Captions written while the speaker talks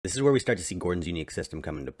This is where we start to see Gordon's unique system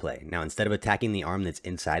come into play. Now, instead of attacking the arm that's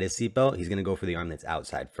inside his seatbelt, he's going to go for the arm that's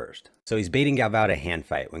outside first. So he's baiting Galvao to hand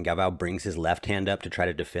fight. When Galvao brings his left hand up to try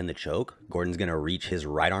to defend the choke, Gordon's going to reach his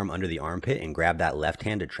right arm under the armpit and grab that left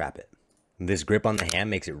hand to trap it. This grip on the hand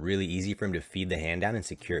makes it really easy for him to feed the hand down and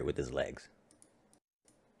secure it with his legs.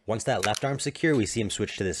 Once that left arm's secure, we see him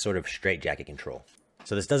switch to this sort of straitjacket control.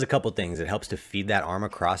 So this does a couple things. It helps to feed that arm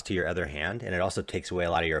across to your other hand, and it also takes away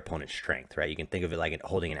a lot of your opponent's strength, right? You can think of it like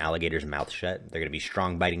holding an alligator's mouth shut. They're going to be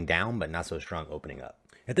strong biting down, but not so strong opening up.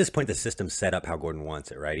 At this point, the system's set up how Gordon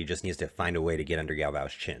wants it, right? He just needs to find a way to get under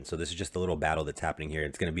Galvao's chin. So this is just a little battle that's happening here.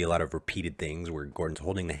 It's going to be a lot of repeated things where Gordon's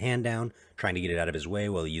holding the hand down, trying to get it out of his way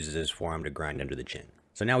while he uses his forearm to grind under the chin.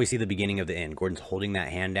 So now we see the beginning of the end. Gordon's holding that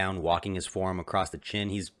hand down, walking his forearm across the chin.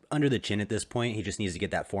 He's under the chin at this point. He just needs to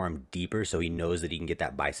get that forearm deeper so he knows that he can get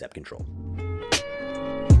that bicep control.